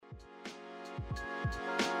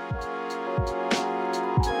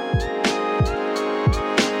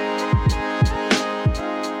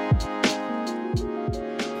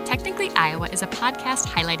is a podcast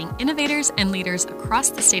highlighting innovators and leaders across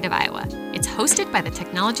the state of Iowa. It's hosted by the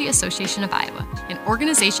Technology Association of Iowa, an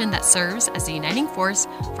organization that serves as the uniting force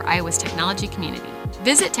for Iowa's technology community.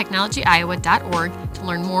 Visit technologyiowa.org to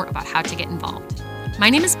learn more about how to get involved. My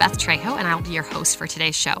name is Beth Trejo, and I'll be your host for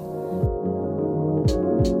today's show.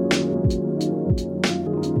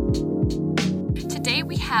 Today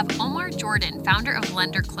we have Omar Jordan, founder of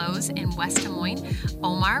Lender Close in West Des Moines.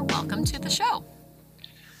 Omar, welcome to the show.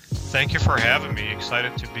 Thank you for having me.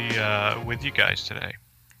 Excited to be with you guys today.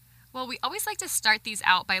 Well, we always like to start these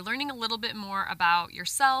out by learning a little bit more about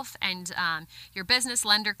yourself and your business,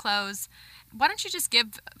 Lender Close. Why don't you just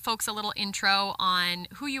give folks a little intro on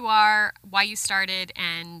who you are, why you started,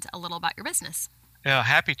 and a little about your business? Yeah,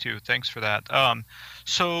 happy to. Thanks for that.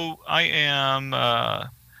 So I am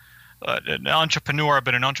an entrepreneur. I've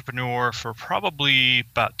been an entrepreneur for probably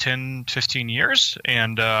about 10, 15 years,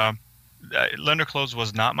 and Lender Close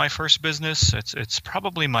was not my first business. It's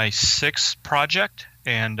probably my sixth project,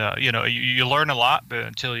 and you learn a lot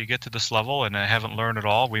until you get to this level, and I haven't learned it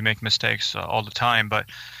all. We make mistakes all the time, but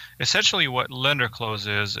essentially what Lender Close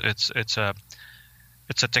is, it's a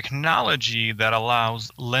technology that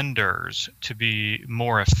allows lenders to be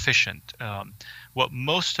more efficient. What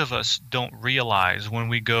most of us don't realize when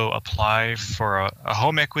we go apply for a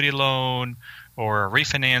home equity loan or a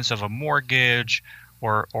refinance of a mortgage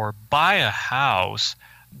or buy a house,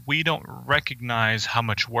 we don't recognize how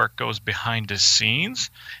much work goes behind the scenes.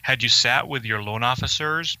 Had you sat with your loan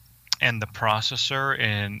officers and the processor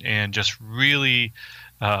and just really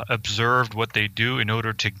observed what they do in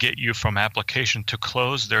order to get you from application to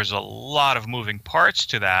close, there's a lot of moving parts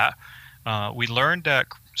to that. We learned that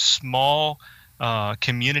small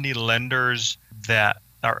community lenders that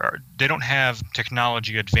they don't have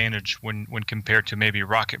technology advantage when compared to maybe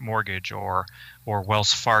Rocket Mortgage or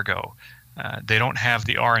Wells Fargo. They don't have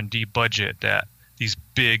the R&D budget that these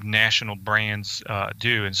big national brands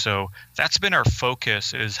do. And so that's been our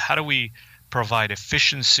focus, is how do we provide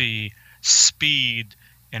efficiency, speed,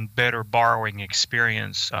 and better borrowing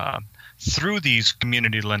experience through these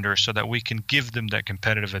community lenders so that we can give them that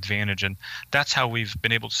competitive advantage. And that's how we've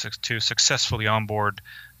been able to successfully onboard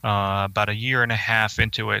about a year and a half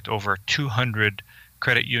into it, over 200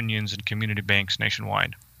 credit unions and community banks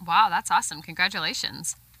nationwide. Wow, that's awesome.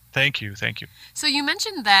 Congratulations. Thank you. So you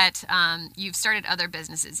mentioned that you've started other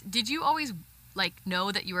businesses. Did you always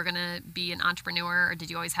know that you were going to be an entrepreneur, or did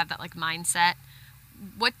you always have that mindset?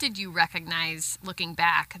 What did you recognize looking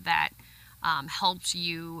back that helped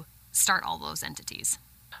you start all those entities?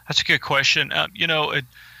 That's a good question.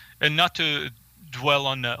 And not to dwell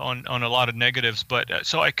on a lot of negatives, but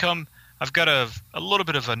so I've got a little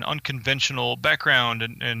bit of an unconventional background,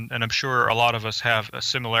 and I'm sure a lot of us have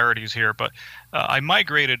similarities here. But I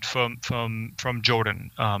migrated from Jordan.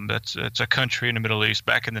 It's a country in the Middle East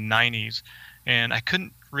back in the 90s, and I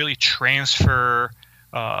couldn't really transfer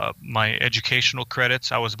my educational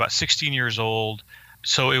credits. I was about 16 years old.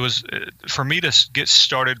 So it was for me to get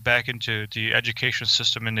started back into the education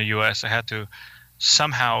system in the U.S., I had to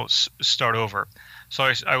somehow start over.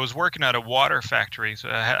 So I was working at a water factory, so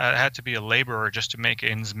I had to be a laborer just to make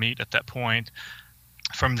ends meet at that point.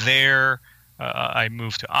 From there, I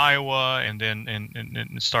moved to Iowa and then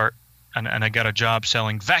and I got a job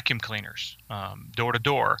selling vacuum cleaners door to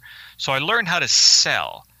door. So I learned how to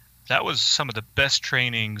sell. That was some of the best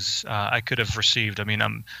trainings I could have received. I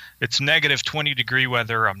mean, it's negative 20-degree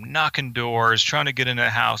weather. I'm knocking doors, trying to get in a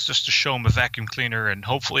house just to show them a vacuum cleaner, and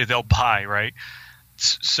hopefully they'll buy, right?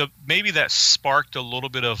 So maybe that sparked a little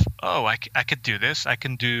bit of, I could do this. I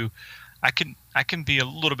can be a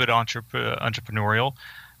little bit entrepreneurial.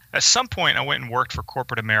 At some point, I went and worked for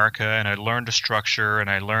corporate America, and I learned the structure, and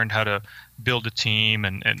I learned how to build a team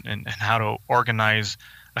and how to organize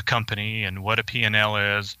a company and what a P&L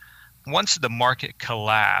is. Once the market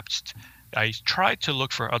collapsed, I tried to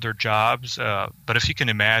look for other jobs, but if you can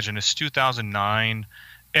imagine, it's 2009.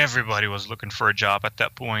 Everybody was looking for a job at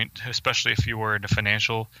that point, especially if you were in the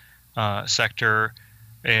financial sector,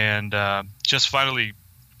 and just finally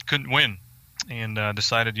couldn't win, and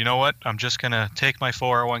decided, you know what, I'm just going to take my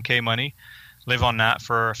 401k money, live on that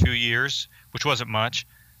for a few years, which wasn't much,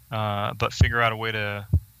 but figure out a way to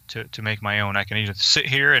make my own. I can either sit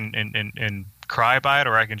here and cry about it,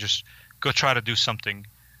 or I can just go try to do something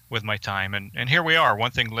with my time. And here we are.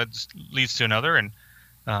 One thing leads to another, and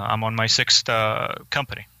I'm on my sixth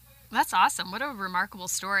company. That's awesome. What a remarkable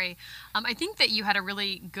story. I think that you had a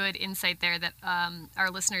really good insight there that our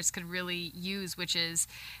listeners could really use, which is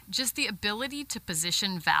just the ability to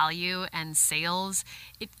position value and sales.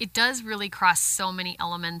 It does really cross so many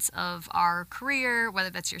elements of our career, whether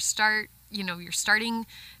that's your starting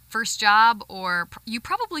first job, or you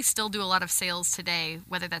probably still do a lot of sales today,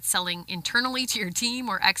 whether that's selling internally to your team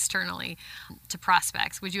or externally to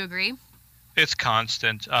prospects. Would you agree? It's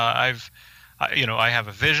constant. I have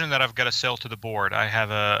a vision that I've got to sell to the board.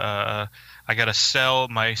 I got to sell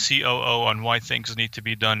my COO on why things need to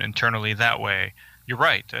be done internally that way. You're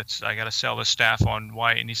right. I got to sell the staff on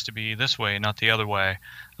why it needs to be this way, not the other way.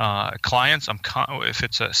 Clients,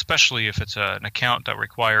 especially if it's an account that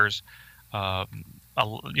requires, kind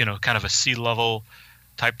of a C-level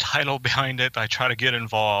type title behind it, I try to get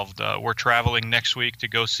involved. We're traveling next week to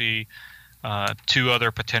go see 2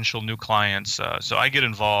 other potential new clients. So I get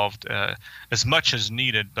involved as much as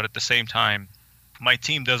needed, but at the same time, my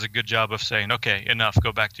team does a good job of saying, okay, enough,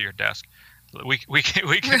 go back to your desk. We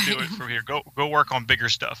can do it from here. Go work on bigger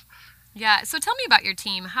stuff. Yeah. So tell me about your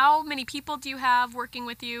team. How many people do you have working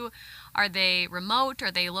with you? Are they remote?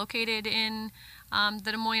 Are they located in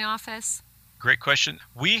the Des Moines office? Great question.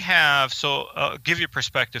 We have, give you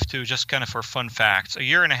perspective too, just kind of for fun facts. A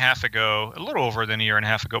year and a half ago, a little over than a year and a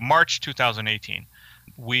half ago, March 2018,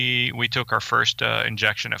 we took our first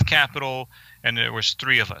injection of capital, and there was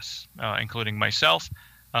 3 of us, including myself.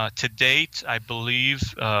 To date, I believe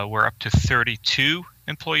we're up to 32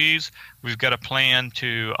 employees. We've got a plan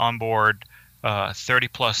to onboard 30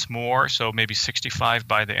 plus more, so maybe 65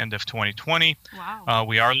 by the end of 2020. Wow.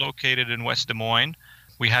 We are located in West Des Moines.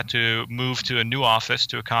 We had to move to a new office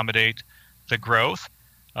to accommodate the growth.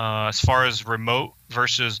 As far as remote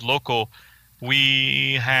versus local,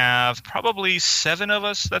 we have probably 7 of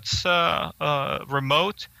us that's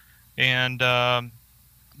remote, and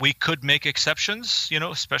we could make exceptions,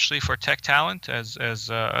 especially for tech talent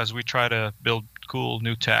as we try to build cool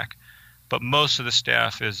new tech. But most of the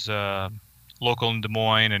staff is local in Des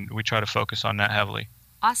Moines, and we try to focus on that heavily.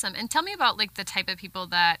 Awesome. And tell me about the type of people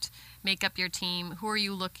that make up your team. Who are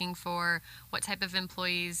you looking for? What type of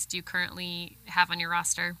employees do you currently have on your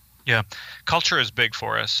roster? Yeah, culture is big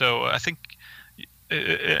for us. So I think,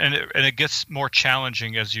 and it gets more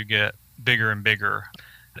challenging as you get bigger and bigger.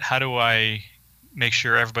 How do I make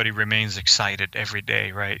sure everybody remains excited every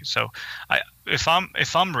day, right? So if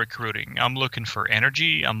I'm recruiting, I'm looking for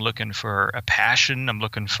energy, I'm looking for a passion, I'm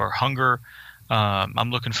looking for hunger,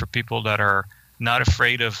 I'm looking for people that are not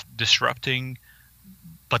afraid of disrupting,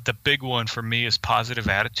 but the big one for me is positive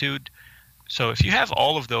attitude. So if you have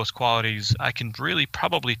all of those qualities, I can really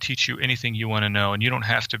probably teach you anything you want to know, and you don't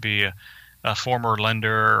have to be a former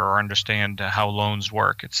lender or understand how loans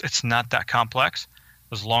work. It's not that complex,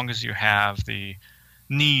 as long as you have the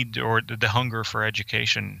need or the hunger for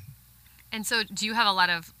education. And so do you have a lot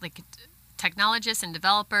of technologists and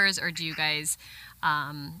developers, or do you guys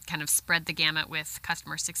kind of spread the gamut with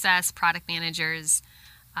customer success, product managers?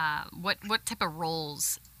 What type of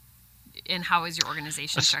roles, and how is your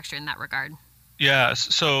organization structured in that regard? Yeah,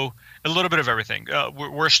 so a little bit of everything.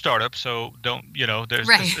 We're a startup, so there's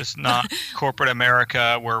right. It's not corporate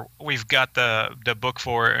America where we've got the book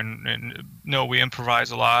for it, and no, we improvise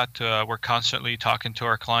a lot. We're constantly talking to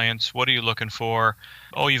our clients. What are you looking for?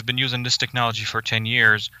 Oh, you've been using this technology for 10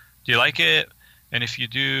 years. Do you like it? And if you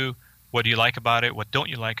do, what do you like about it? What don't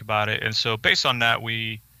you like about it? And so based on that,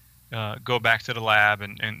 we go back to the lab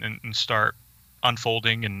and start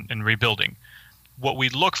unfolding and rebuilding. What we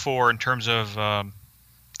look for in terms of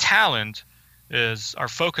talent is our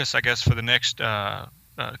focus, I guess, for the next Q1,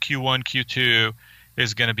 Q2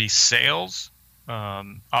 is going to be sales,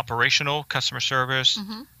 operational, customer service,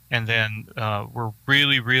 Mm-hmm. and then we're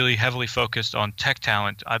really, really heavily focused on tech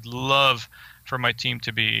talent. I'd love for my team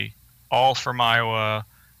to be all from Iowa,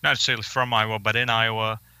 not necessarily from Iowa, but in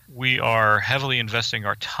Iowa. We are heavily investing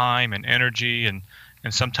our time and energy and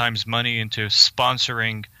sometimes money into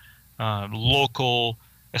sponsoring local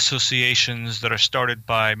associations that are started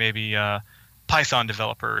by maybe Python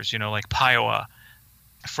developers, like Piowa,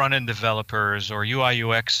 front-end developers, or UI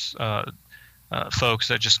UX folks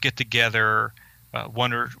that just get together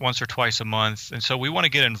once or twice a month. And so we want to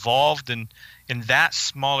get involved in that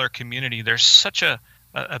smaller community. There's such a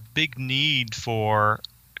big need for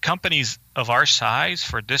companies of our size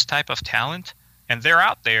for this type of talent, and they're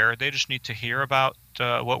out there. They just need to hear about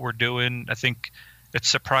what we're doing. I think it's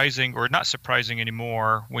surprising, or not surprising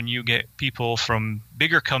anymore, when you get people from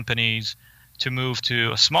bigger companies to move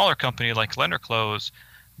to a smaller company like LenderClose,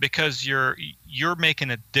 because you're making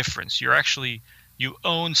a difference. You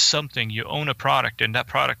own something, you own a product, and that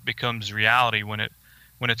product becomes reality when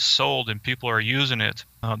it's sold and people are using it.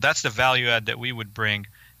 That's the value add that we would bring.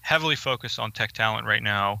 Heavily focused on tech talent right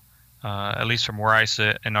now, at least from where I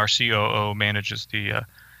sit, and our COO manages the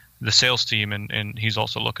sales team, and he's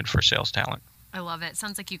also looking for sales talent. I love it.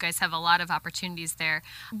 Sounds like you guys have a lot of opportunities there.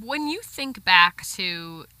 When you think back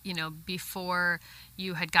to, before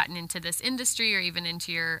you had gotten into this industry or even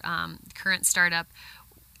into your current startup,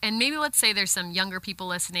 and maybe let's say there's some younger people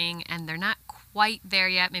listening and they're not quite there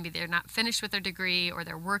yet. Maybe they're not finished with their degree or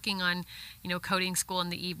they're working on, coding school in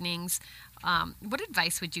the evenings. What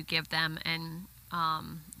advice would you give them and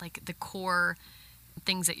like the core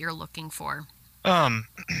things that you're looking for?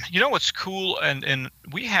 What's cool, and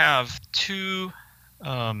we have two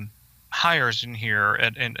hires in here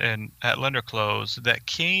at Lender Close that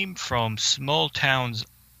came from small towns,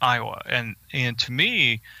 Iowa, and to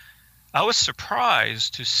me, I was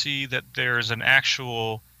surprised to see that there's an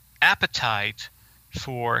actual appetite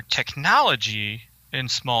for technology in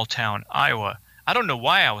small town Iowa. I don't know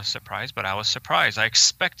why I was surprised, but I was surprised. I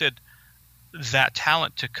expected that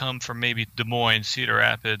talent to come from maybe Des Moines, Cedar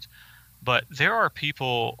Rapids. But there are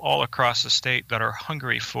people all across the state that are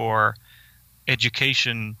hungry for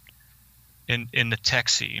education in the tech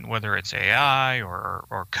scene, whether it's AI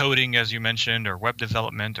or coding, as you mentioned, or web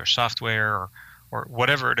development or software or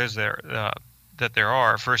whatever it is that there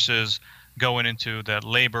are, versus going into the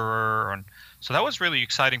laborer. And so that was really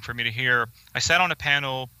exciting for me to hear. I sat on a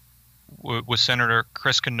panel with Senator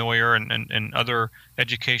Chris Cournoyer and other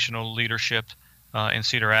educational leadership in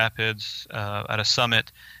Cedar Rapids at a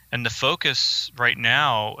summit. And the focus right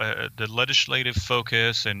now, the legislative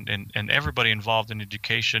focus and everybody involved in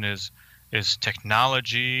education is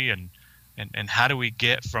technology and how do we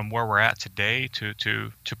get from where we're at today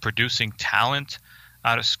to producing talent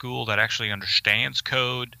out of school that actually understands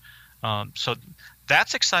code. So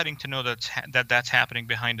that's exciting to know that's happening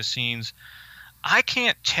behind the scenes. I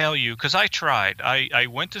can't tell you because I tried. I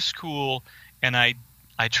went to school and I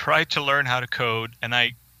tried to learn how to code, and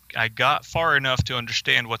I got far enough to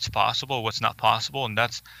understand what's possible, what's not possible, and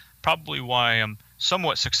that's probably why I'm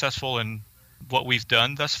somewhat successful in what we've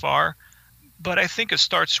done thus far. But I think it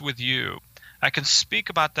starts with you. I can speak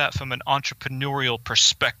about that from an entrepreneurial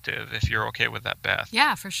perspective, if you're okay with that, Beth.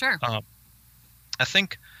 Yeah, for sure. I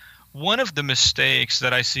think one of the mistakes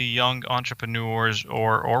that I see young entrepreneurs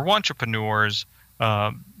or entrepreneurs,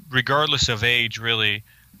 regardless of age, really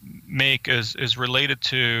make is related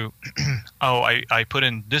to, I put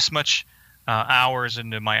in this much hours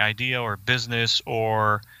into my idea or business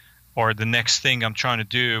or the next thing I'm trying to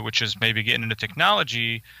do, which is maybe getting into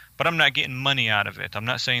technology, but I'm not getting money out of it. I'm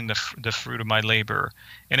not saying the fruit of my labor.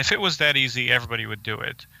 And if it was that easy, everybody would do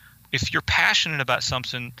it. If you're passionate about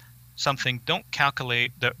something, don't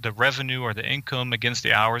calculate the revenue or the income against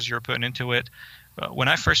the hours you're putting into it. When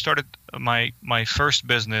I first started my first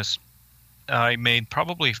business, I made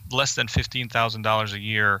probably less than $15,000 a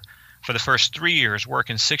year for the first 3 years,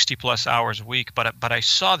 working 60-plus hours a week. But I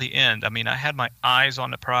saw the end. I mean, I had my eyes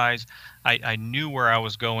on the prize. I knew where I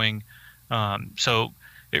was going. So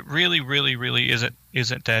it really, really, really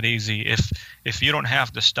isn't that easy. If you don't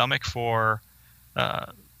have the stomach for, the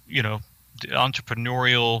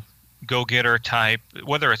entrepreneurial go-getter type,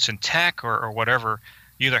 whether it's in tech or whatever,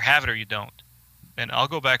 you either have it or you don't. And I'll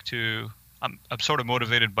go back to I'm sort of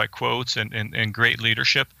motivated by quotes and great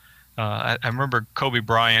leadership. I remember Kobe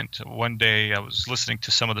Bryant, one day I was listening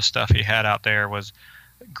to some of the stuff he had out there, was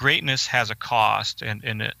greatness has a cost, and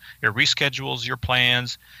it reschedules your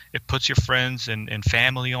plans. It puts your friends and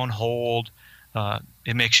family on hold.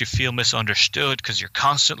 It makes you feel misunderstood because you're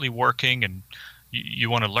constantly working and you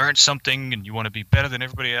want to learn something and you want to be better than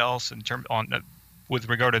everybody else with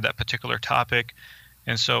regard to that particular topic.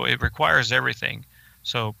 And so it requires everything.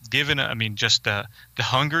 So just the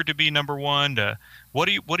hunger to be number one, what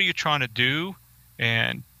are you trying to do?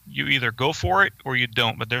 And you either go for it or you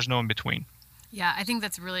don't, but there's no in between. Yeah, I think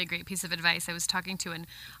that's really a great piece of advice. I was talking to an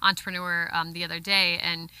entrepreneur the other day,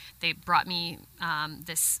 and they brought me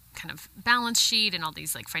this kind of balance sheet and all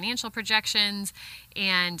these like financial projections,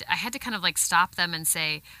 and I had to kind of like stop them and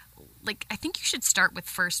say, like, I think you should start with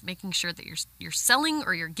first making sure that you're selling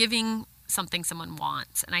or you're giving something someone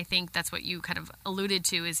wants. And I think that's what you kind of alluded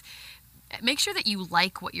to, is make sure that you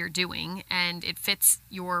like what you're doing and it fits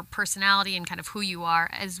your personality and kind of who you are,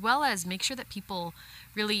 as well as make sure that people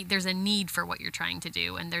really, there's a need for what you're trying to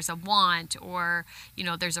do and there's a want, or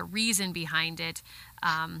there's a reason behind it,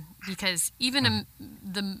 because even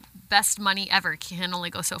the best money ever can only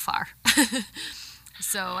go so far.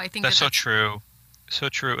 So I think that's so true. So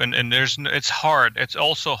true. And it's hard. It's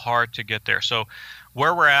also hard to get there. So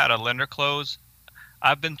where we're at Lender Close,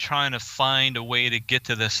 I've been trying to find a way to get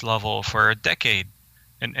to this level for a decade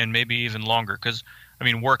and maybe even longer. Because,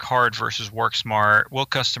 work hard versus work smart. Will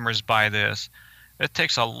customers buy this? It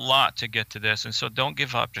takes a lot to get to this. And so don't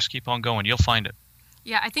give up. Just keep on going. You'll find it.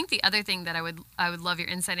 Yeah, I think the other thing that I would love your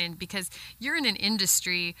insight in, because you're in an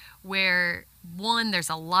industry where one, there's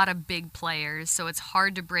a lot of big players, so it's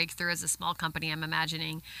hard to break through as a small company, I'm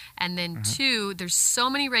imagining. And then two, there's so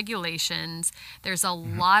many regulations. There's a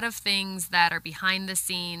lot of things that are behind the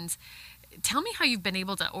scenes. Tell me how you've been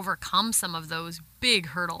able to overcome some of those big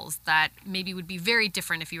hurdles that maybe would be very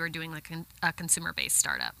different if you were doing like a consumer-based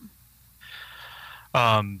startup.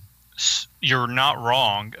 You're not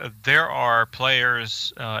wrong. There are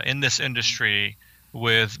players in this industry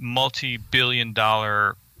with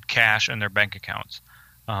multi-billion-dollar cash in their bank accounts.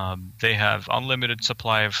 They have unlimited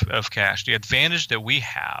supply of cash. The advantage that we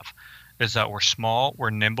have is that we're small, we're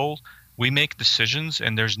nimble, we make decisions,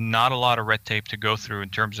 and there's not a lot of red tape to go through in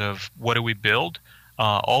terms of what do we build.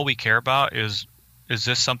 All we care about is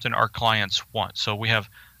this something our clients want? So we have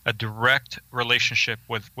a direct relationship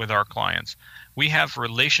with our clients. We have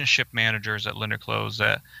relationship managers at LenderClose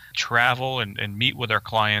that travel and meet with our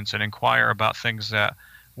clients and inquire about things that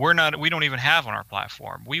we don't even have on our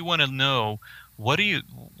platform. We want to know what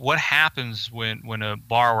happens when a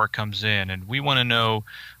borrower comes in, and we want to know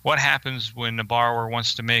what happens when a borrower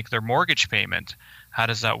wants to make their mortgage payment. How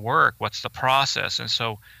does that work? What's the process? And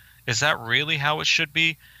so, is that really how it should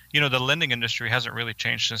be? The lending industry hasn't really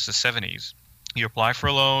changed since the 70s. You apply for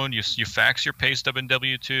a loan, you fax your pay stub and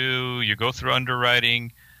W-2, you go through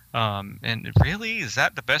underwriting, and really, is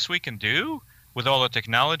that the best we can do with all the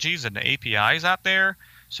technologies and the APIs out there?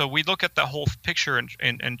 So we look at the whole picture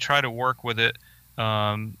and try to work with it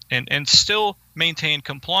and still maintain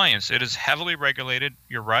compliance. It is heavily regulated,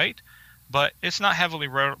 you're right, but it's not heavily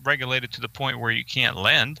regulated to the point where you can't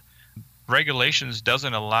lend. Regulations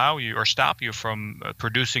doesn't allow you or stop you from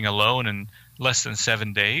producing a loan in less than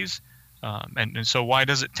 7 days. And so why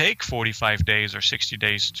does it take 45 days or 60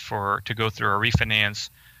 days to go through a refinance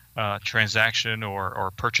transaction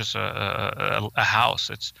or purchase a house?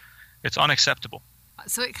 It's unacceptable.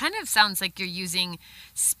 So it kind of sounds like you're using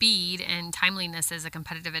speed and timeliness as a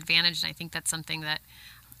competitive advantage, and I think that's something that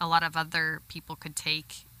a lot of other people could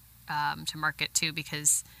take to market too,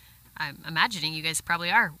 because I'm imagining you guys probably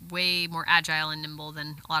are way more agile and nimble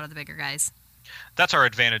than a lot of the bigger guys. That's our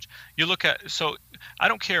advantage. You look at, so I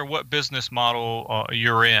don't care what business model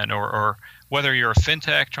you're in, or whether you're a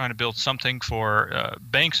fintech trying to build something for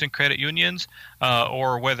banks and credit unions,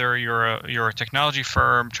 or whether you're a technology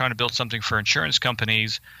firm trying to build something for insurance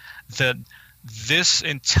companies, that this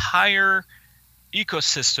entire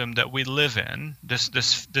ecosystem that we live in,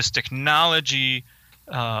 this technology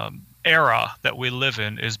era that we live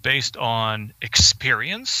in, is based on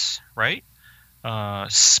experience, right?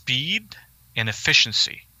 Speed and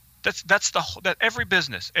efficiency. That every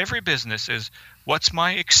business is what's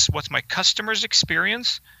my customer's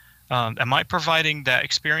experience? Am I providing that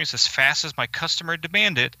experience as fast as my customer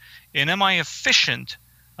demanded? And am I efficient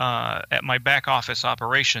at my back office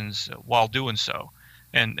operations while doing so?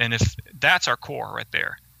 And if that's our core right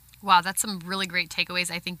there. Wow, that's some really great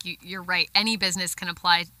takeaways. I think you're right. Any business can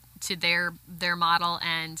apply to their model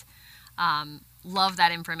and love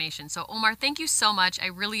that information. So Omar, thank you so much. I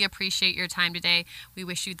really appreciate your time today. We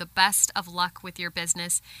wish you the best of luck with your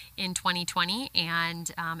business in 2020.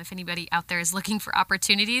 And if anybody out there is looking for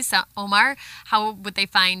opportunities, Omar, how would they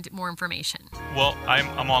find more information? Well,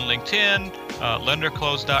 I'm on LinkedIn,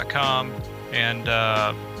 lenderclose.com,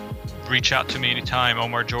 and reach out to me anytime.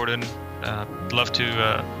 Omar Jordan. Love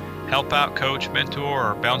to help out, coach,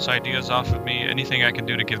 mentor, or bounce ideas off of me. Anything I can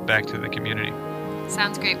do to give back to the community.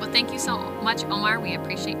 Sounds great. Well, thank you so much, Omar. We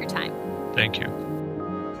appreciate your time. Thank you.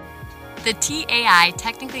 The TAI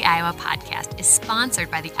Technically Iowa podcast is sponsored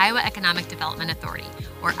by the Iowa Economic Development Authority,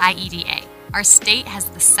 or IEDA. Our state has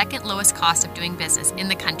the second lowest cost of doing business in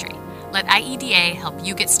the country. Let IEDA help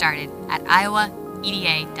you get started at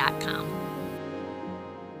iowaeda.com.